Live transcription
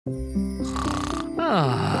Ugh,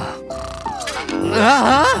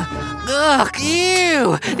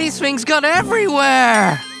 ew! These things got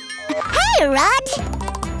everywhere! Hey, Rod!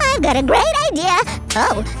 I've got a great idea!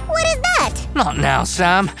 Oh, what is that? Not now,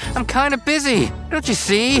 Sam. I'm kind of busy. Don't you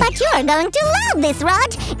see? But you're going to love this,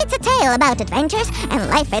 Rod! It's a tale about adventures and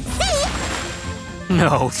life at sea!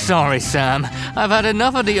 No, sorry, Sam. I've had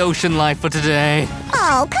enough of the ocean life for today.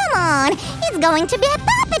 Oh, come on! It's going to be a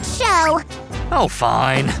puppet show! Oh,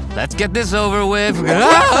 fine. Let's get this over with.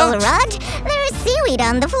 Careful, Rod! There is seaweed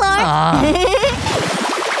on the floor!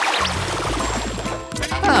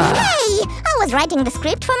 Hey! I was writing the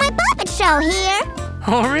script for my puppet show here!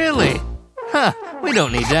 Oh, really? Huh, we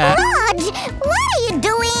don't need that. Rod! What are you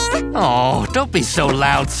doing? Oh, don't be so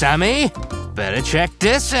loud, Sammy. Better check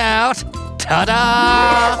this out.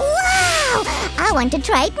 Ta-da! Wow! I want to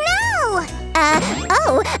try it now!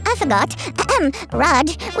 Oh, I forgot.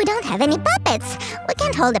 Rod, we don't have any puppets. We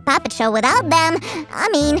can't hold a puppet show without them. I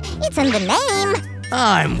mean, it's in the name.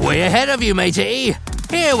 I'm way ahead of you, matey.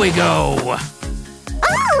 Here we go.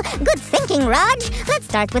 Oh, good thinking, Rod. Let's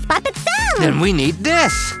start with Puppet Sam. Then we need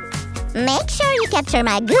this. Make sure you capture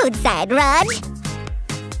my good side, Rod.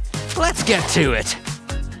 Let's get to it.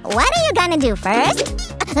 What are you gonna do first?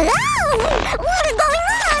 Oh, what is going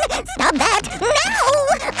on? Stop that! No!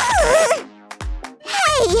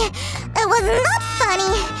 Hey, that was not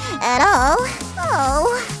funny at all.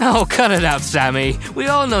 Oh, cut it out, Sammy. We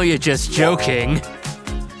all know you're just joking.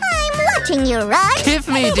 I'm watching you, Rod. Give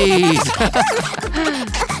me these.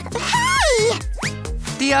 Hey!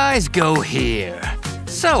 The eyes go here.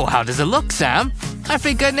 So, how does it look, Sam? I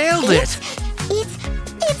think I nailed it. It's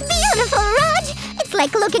beautiful, Rod. It's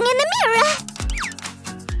like looking in the mirror.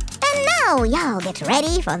 And now, y'all get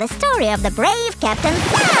ready for the story of the brave Captain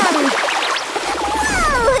Sam.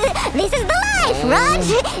 Whoa! This is the life, Rod.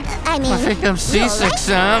 I mean, I think I'm seasick,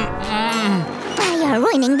 Sam. You're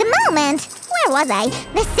ruining the moment. Where was I?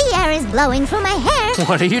 The sea air is blowing through my hair.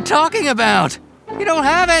 What are you talking about? You don't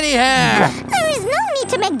have any hair. There is no need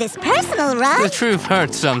to make this personal, Rod. The truth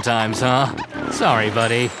hurts sometimes, huh? Sorry,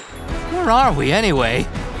 buddy. Where are we, anyway?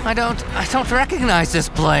 I don't recognize this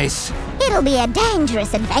place. It'll be a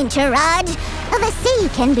dangerous adventure, Rod. The sea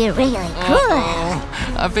can be really cruel.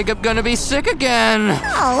 I think I'm gonna be sick again.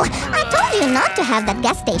 Oh, I told you not to have that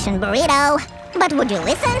gas station burrito. But would you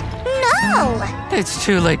listen? No! It's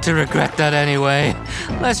too late to regret that anyway.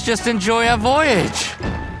 Let's just enjoy our voyage.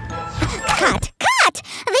 Cut!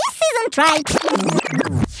 This isn't right.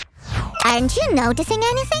 Aren't you noticing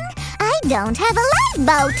anything? I don't have a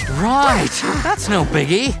lifeboat. Right, that's no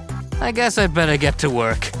biggie. I guess I'd better get to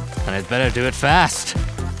work. And I'd better do it fast.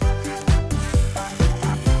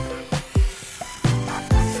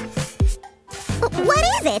 What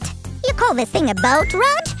is it? You call this thing a boat,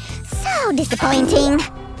 Rod? So disappointing.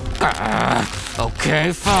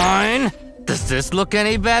 Okay, fine. Does this look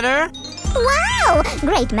any better? Wow!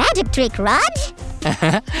 Great magic trick, Rod.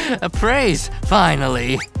 A praise,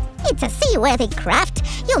 finally. It's a seaworthy craft.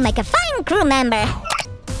 You'll make a fine crew member.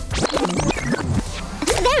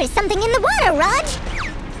 There is something in the water, Rod.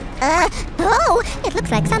 Oh, it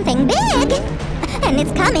looks like something big. And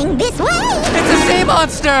it's coming this way. It's a sea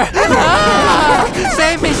monster!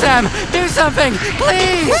 Save me, Sam! Do something,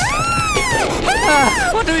 please!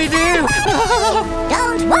 What do we do?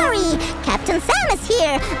 Don't worry, Captain Sam is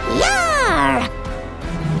here. Yar!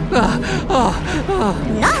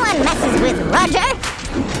 No one messes with Roger.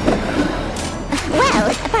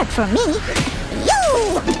 Well, apart from me.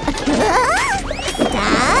 You!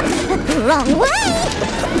 Stop! Wrong way!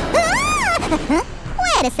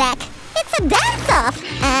 Wait a sec. It's a dance-off.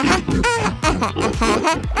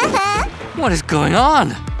 What is going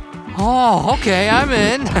on? Oh, okay, I'm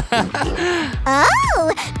in.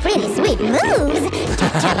 Oh, pretty sweet moves.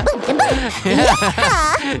 Cha-cha-boop-de-boop. Yeah!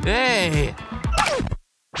 Hey.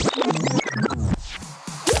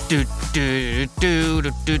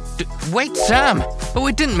 Wait, Sam! But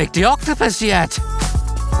we didn't make the octopus yet!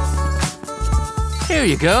 Here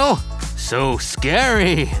you go! So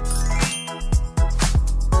scary!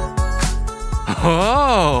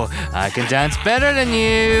 Oh, I can dance better than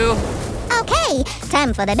you! Okay,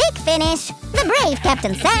 time for the big finish. The brave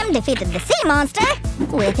Captain Sam defeated the sea monster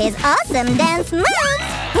with his awesome dance moves!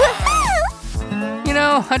 Woohoo! You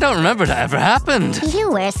know, I don't remember that ever happened. You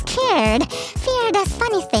were scared. Fear does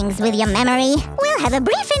funny things with your memory. We'll have a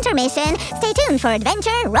brief intermission. Stay tuned for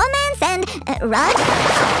adventure, romance, and... Rod?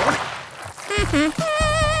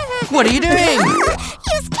 What are you doing?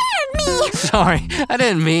 You scared me! Sorry, I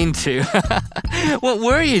didn't mean to. What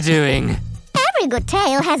were you doing? Every good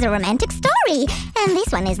tale has a romantic story, and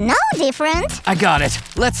this one is no different. I got it.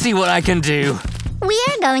 Let's see what I can do.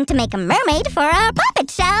 we're going to make a mermaid for our puppet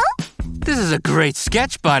show. This is a great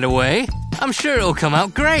sketch, by the way. I'm sure it'll come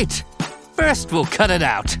out great. First, we'll cut it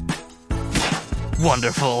out.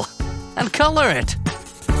 Wonderful. And color it.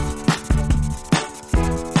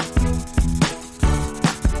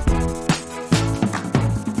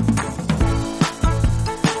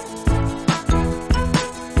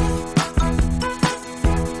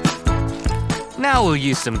 Now we'll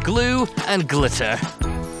use some glue and glitter.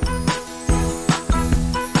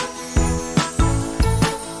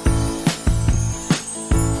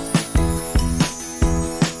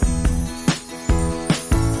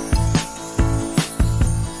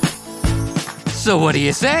 So what do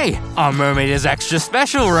you say? Our mermaid is extra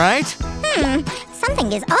special, right?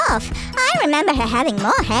 Something is off. I remember her having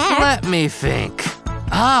more hair. Let me think.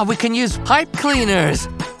 We can use pipe cleaners.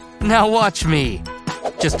 Now watch me.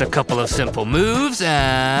 Just a couple of simple moves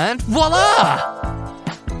and voila!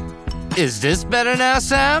 Is this better now,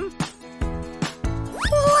 Sam?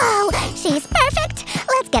 Wow, she's perfect.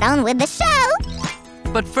 Let's get on with the show.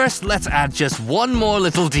 But first, let's add just one more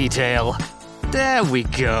little detail. There we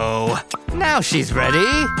go. Now she's ready.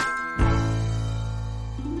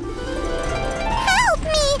 Help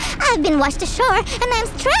me! I've been washed ashore and I'm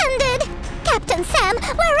stranded. Captain Sam,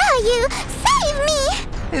 where are you? Save me!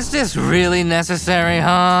 Is this really necessary,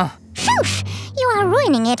 huh? Phew! You are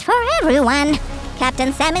ruining it for everyone.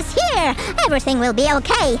 Captain Sam is here. Everything will be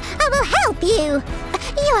okay. I will help you.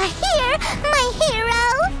 You are here, my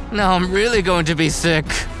hero. Now I'm really going to be sick.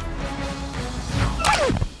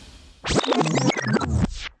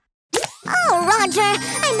 Oh, Roger,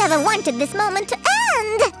 I never wanted this moment to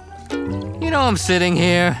end. You know, I'm sitting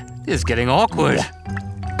here. This is getting awkward.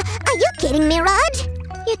 Are you kidding me, Raj?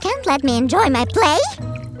 You can't let me enjoy my play?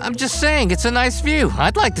 I'm just saying, it's a nice view.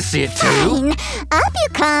 I'd like to see it too. Fine. Up you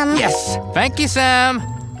come. Yes, thank you, Sam.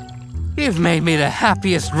 You've made me the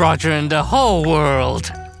happiest Roger in the whole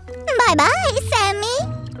world. Bye-bye, Sammy.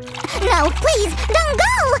 No, please, don't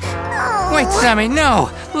go. Oh. Wait, Sammy, no.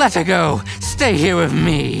 Let her go. Stay here with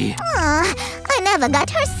me. I never got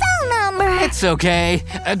her cell number. It's okay.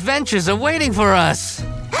 Adventures are waiting for us.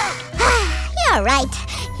 You're right.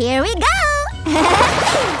 Here we go.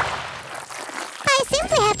 I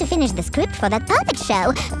simply have to finish the script for that puppet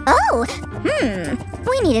show. Oh,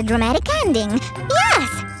 we need a dramatic ending.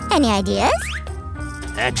 Yes. Any ideas?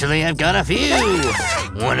 Actually, I've got a few.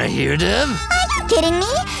 Wanna hear them? Are you kidding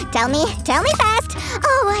me? Tell me fast.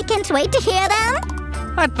 Oh, I can't wait to hear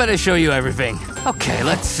them. I'd better show you everything. Okay,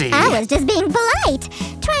 let's see. I was just being polite,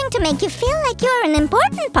 trying to make you feel like you're an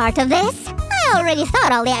important part of this. I already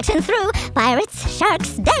thought all the action through. Pirates,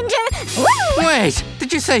 sharks, danger. Woo! Wait,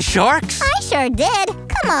 did you say sharks? I sure did.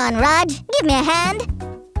 Come on, Raj. Give me a hand.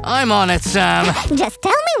 I'm on it, Sam. Just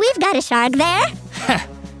tell me we've got a shark there.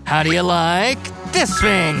 How do you like this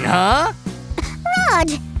thing, huh?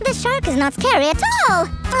 Raj, the shark is not scary at all.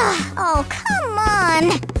 Oh, come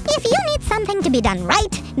on. If you need something to be done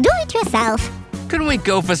right, do it yourself. Couldn't we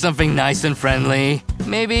go for something nice and friendly?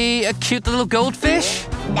 Maybe a cute little goldfish?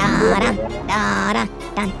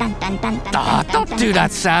 Don't do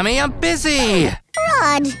that, Sammy. I'm busy.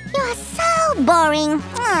 Raj, you are so boring.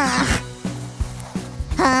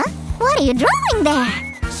 Huh? What are you drawing there?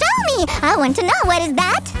 Show me. I want to know what is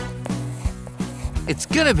that. It's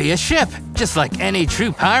gonna be a ship, just like any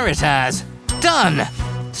true pirate has. Done!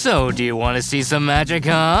 So, do you want to see some magic,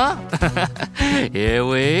 huh? Here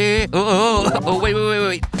we... Oh,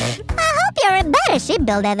 wait. I hope you're a better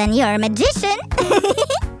shipbuilder than you're a magician.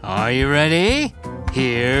 Are you ready?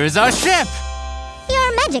 Here's our ship!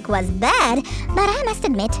 Your magic was bad, but I must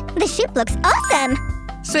admit, the ship looks awesome.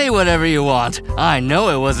 Say whatever you want. I know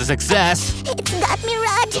it was a success. It's got me,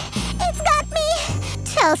 Raj. It's got me.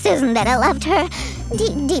 Tell Susan that I loved her.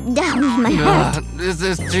 Deep down in my heart. This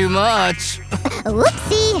is too much.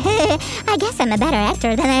 Whoopsie. I guess I'm a better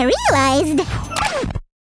actor than I realized.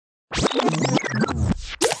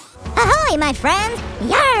 Ahoy, my friend.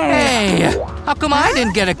 Yarr! Hey, how come I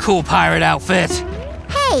didn't get a cool pirate outfit?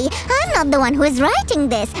 Hey, I'm not the one who is writing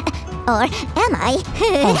this. Or am I?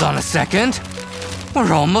 Hold on a second.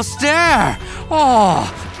 We're almost there. Oh,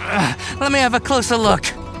 let me have a closer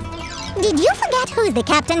look. Did you forget who's the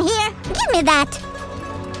captain here? Give me that.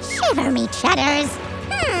 Shiver me chatters.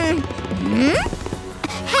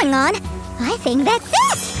 Hang on. I think that's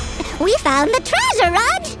it. We found the treasure,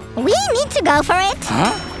 Raj. We need to go for it.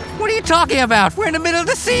 Huh? What are you talking about? We're in the middle of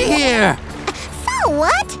the sea here. So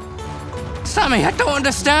what? Sammy, I don't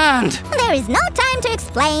understand. There is no time to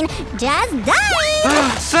explain. Just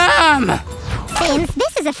dive. Sam! Since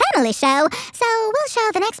this is a family show, so we'll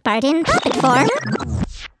show the next part in puppet form.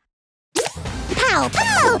 Pow,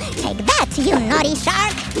 pow! Take that, you naughty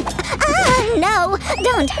shark! Oh, no!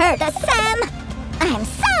 Don't hurt us, Sam! I'm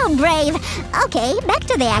so brave! Okay, back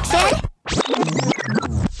to the action.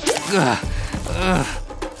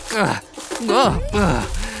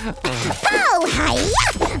 Oh, hiya!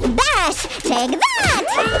 Bash! Take that!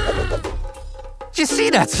 Did you see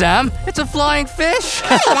that, Sam? It's a flying fish!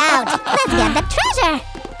 Get out! Let's get the treasure!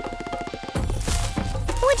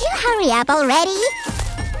 Would you hurry up already?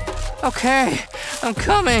 Okay, I'm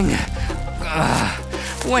coming.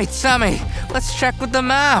 Wait, Sammy, let's check with the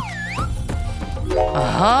map.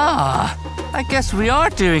 Aha! I guess we are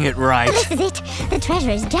doing it right. This is it. The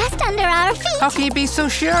treasure is just under our feet. How can you be so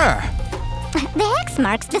sure? The X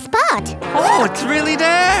marks the spot. Oh, it's really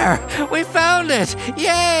there! We found it!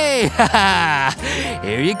 Yay!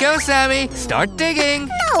 Here you go, Sammy. Start digging.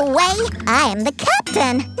 No way! I am the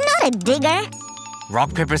captain, not a digger.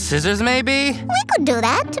 Rock, paper, scissors, maybe? We could do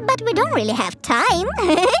that, but we don't really have time.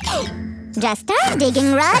 Just start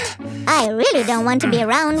digging, Rod. I really don't want to be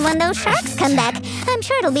around when those sharks come back. I'm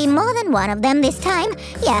sure it'll be more than one of them this time.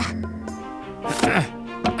 Yeah. Huh?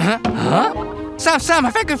 Sam, I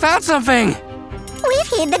think we found something! We've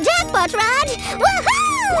hit the jackpot, Rod!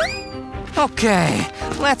 Woohoo! Okay,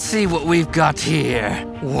 let's see what we've got here.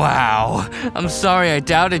 Wow, I'm sorry I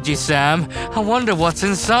doubted you, Sam. I wonder what's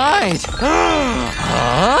inside.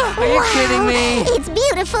 Huh? Are you kidding me? It's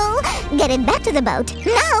beautiful. Get it back to the boat,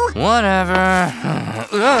 now. Whatever.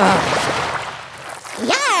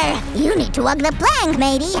 Yar! You need to walk the plank,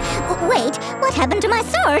 matey. Wait, what happened to my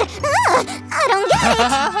sword? I don't get it.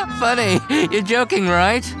 Funny, you're joking,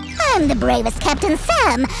 right? I'm the bravest Captain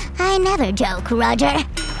Sam. I never joke, Roger.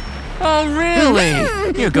 Oh,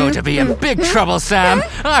 really? You're going to be in big trouble, Sam.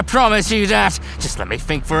 I promise you that. Just let me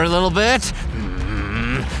think for a little bit.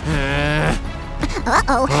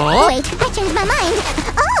 Uh-oh. Oh? Wait, I changed my mind.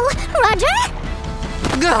 Oh, Roger?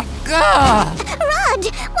 Rod,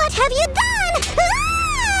 what have you done?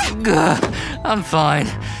 I'm fine.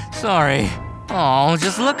 Sorry. Oh,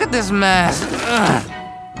 just look at this mess.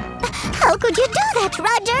 How could you do that,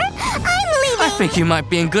 Roger? I'm leaving. I think you might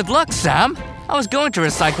be in good luck, Sam. I was going to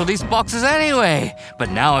recycle these boxes anyway, but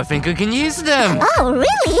now I think we can use them. Oh,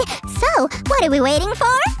 really? So, what are we waiting for?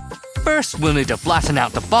 First, we'll need to flatten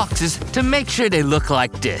out the boxes to make sure they look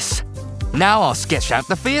like this. Now I'll sketch out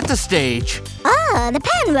the theater stage. Oh, the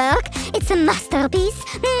pen work. It's a masterpiece.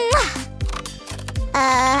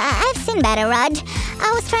 I've seen better, Rod.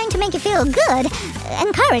 I was trying to make you feel good.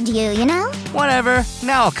 Encourage you, you know? Whatever.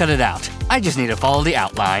 Now I'll cut it out. I just need to follow the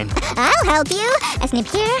outline. I'll help you. A snip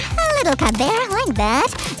here, a little cut there, like that.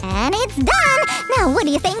 And it's done. Now, what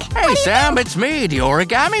do you think? Hey, Sam, it's me, the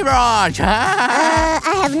origami Raj. I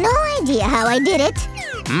have no idea how I did it.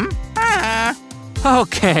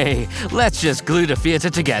 Okay, let's just glue the theater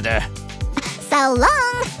together. So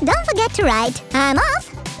long. Don't forget to write. I'm off.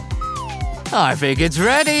 I think it's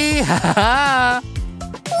ready. Wow,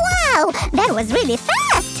 that was really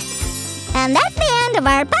fast. And that's the end of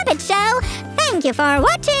our puppet show. Thank you for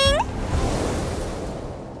watching.